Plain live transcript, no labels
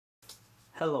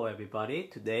Hello everybody,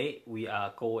 today we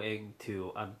are going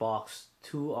to unbox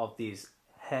two of these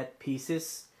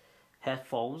headpieces,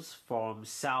 headphones from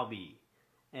Xiaomi.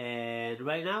 And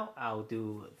right now I'll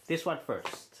do this one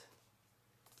first.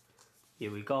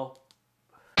 Here we go.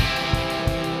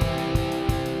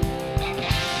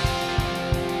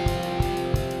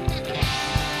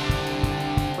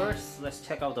 First, let's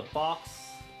check out the box.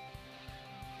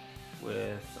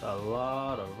 With a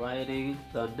lot of writing.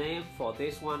 The name for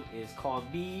this one is called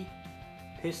Mi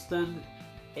Piston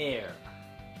Air.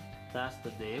 That's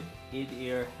the name.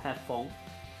 In-ear headphone.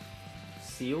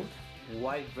 Sealed.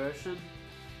 White version.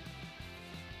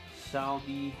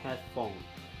 Xiaomi headphone.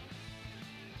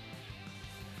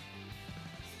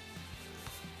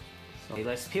 So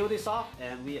let's peel this off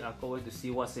and we are going to see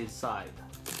what's inside.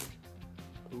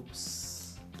 Oops.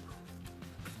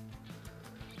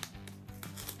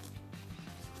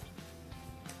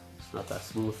 Not that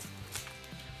smooth.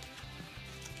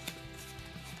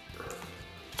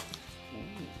 Ooh.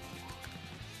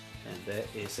 And there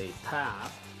is a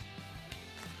tab.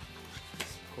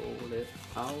 Let's pull it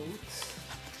out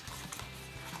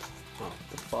of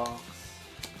the box.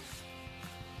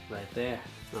 Right there,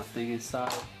 nothing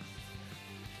inside.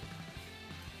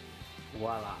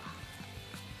 Voila.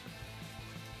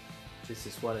 This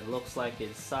is what it looks like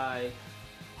inside,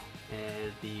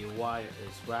 and the wire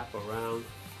is wrapped around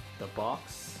the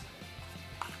box.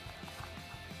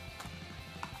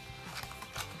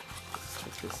 Let's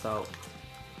check this out.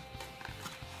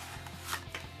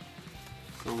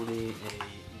 It's only an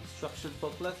instruction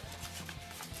booklet.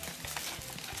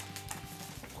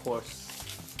 Of course,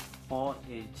 all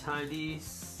in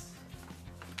Chinese.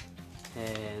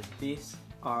 And these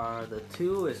are the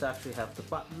two. It actually have the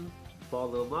button,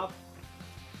 volume up.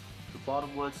 The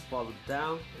bottom one's volume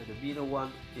down, and the middle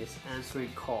one is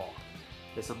answering call.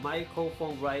 There's a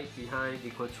microphone right behind the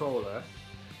controller.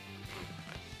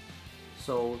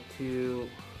 So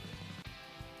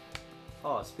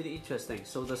it's pretty interesting.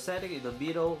 So the setting in the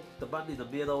middle, the button in the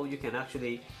middle, you can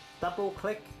actually double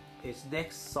click is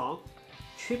next song,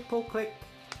 triple click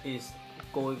is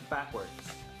going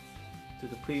backwards to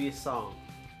the previous song.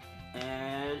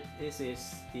 And this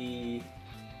is the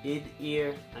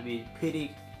in-ear,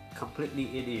 pretty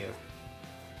completely in-ear.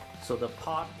 So the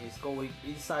part is going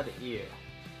inside the ear.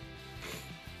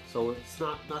 So it's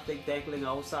nothing dangling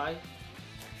outside.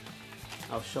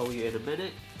 I'll show you in a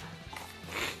minute.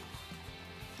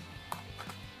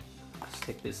 Let's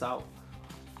take this out.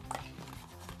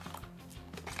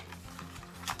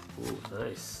 Ooh,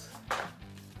 nice.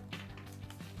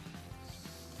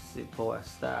 Simple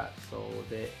as that. So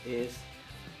there is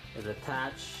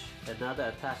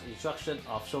another attached instruction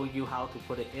of showing you how to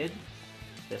put it in.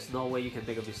 There's no way you can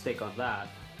make a mistake on that.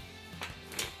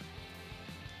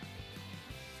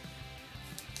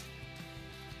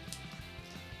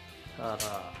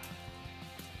 Ta-da!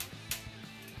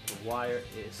 The wire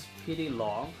is pretty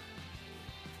long.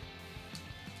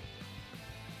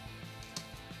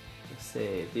 Let's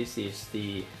say this is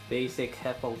the basic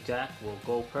headphone jack, will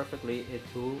go perfectly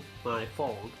into my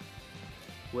phone,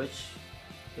 which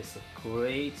is a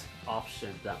great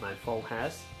option that my phone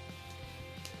has.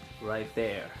 Right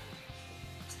there.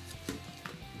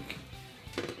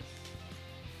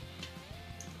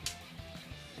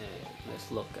 And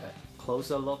let's look at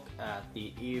closer look at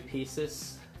the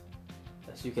earpieces.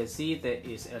 As you can see, there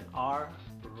is an R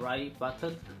right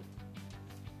button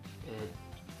and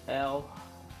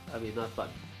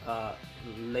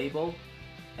label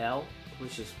L,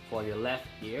 which is for your left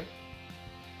ear.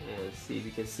 And see if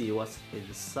you can see what's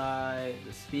inside.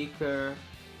 The speaker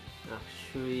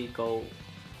actually go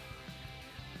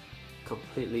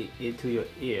completely into your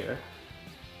ear.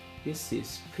 This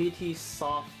is pretty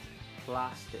soft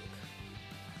plastic.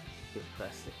 Good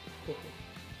plastic. There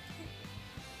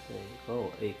you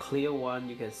go. A clear one.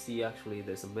 You can see actually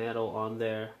there's a metal on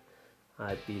there.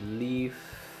 I believe.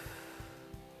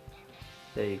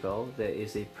 There you go. There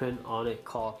is a print on it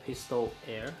called Piston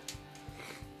Air.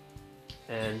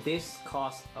 And this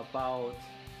costs about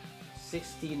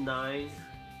 69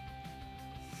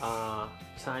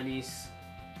 Chinese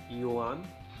yuan,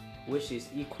 which is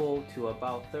equal to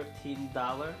about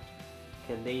 $13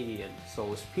 Canadian.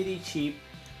 So it's pretty cheap.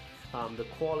 The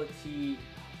quality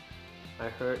I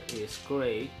heard is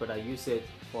great, but I use it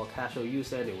for casual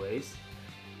use anyways.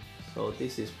 So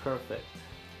this is perfect.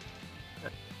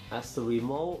 As the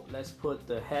remote, let's put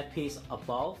the headpiece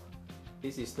above.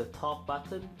 This is the top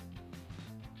button.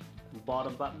 The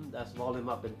bottom button, that's volume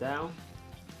up and down.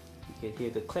 You can hear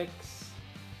the clicks.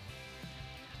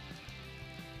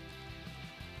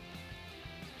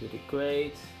 Pretty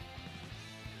great.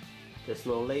 There's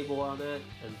no label on it,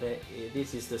 and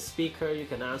this is the speaker. You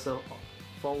can answer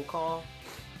phone call.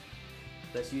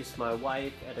 Let's use my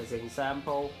wife as an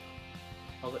example.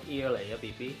 我個 ear 嚟啊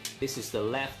BB. This is the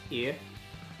left ear.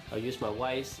 I'll use my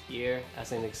wife's ear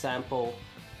as an example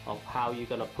of how you're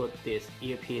gonna put this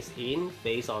earpiece in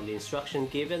based on the instruction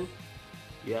given.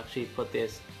 You actually put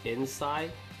this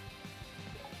inside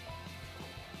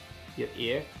your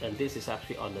ear, and this is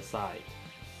actually on the side,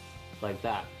 like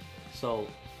that. So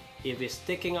if it's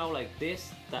sticking out like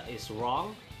this, that is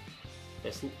wrong.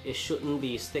 It shouldn't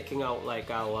be sticking out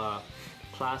like our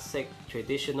classic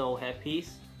traditional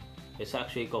headpiece. It's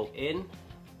actually go in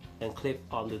and clip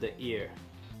onto the ear.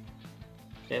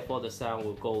 Therefore the sound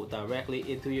will go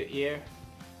directly into your ear.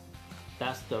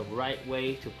 That's the right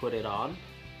way to put it on.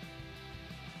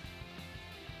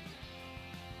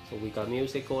 So we got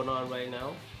music going on right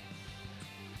now.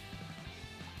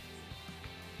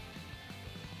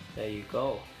 There you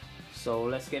go. So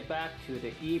let's get back to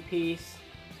the earpiece.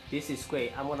 This is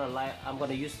great. I'm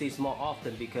gonna use this more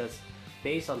often because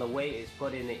based on the way it's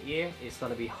put in the ear, it's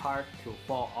gonna be hard to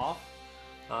fall off.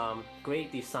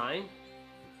 Great design.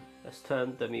 Let's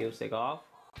turn the music off.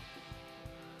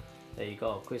 There you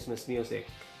go, Christmas music.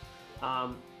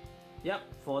 Yep,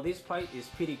 for this price it's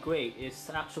pretty great. It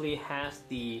actually has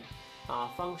the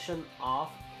function of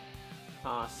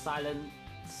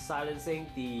silencing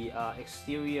the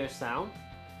exterior sound.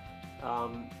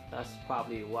 That's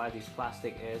probably why this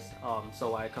plastic is.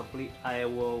 So I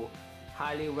will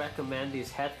highly recommend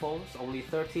these headphones. Only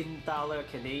 $13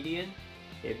 Canadian.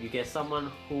 If you get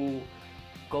someone who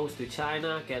goes to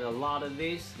China, get a lot of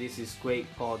this. This is great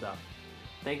product.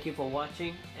 Thank you for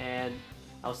watching, and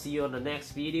I'll see you on the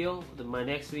next video. My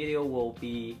next video will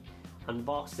be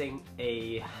unboxing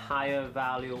a higher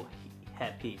value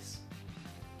headpiece.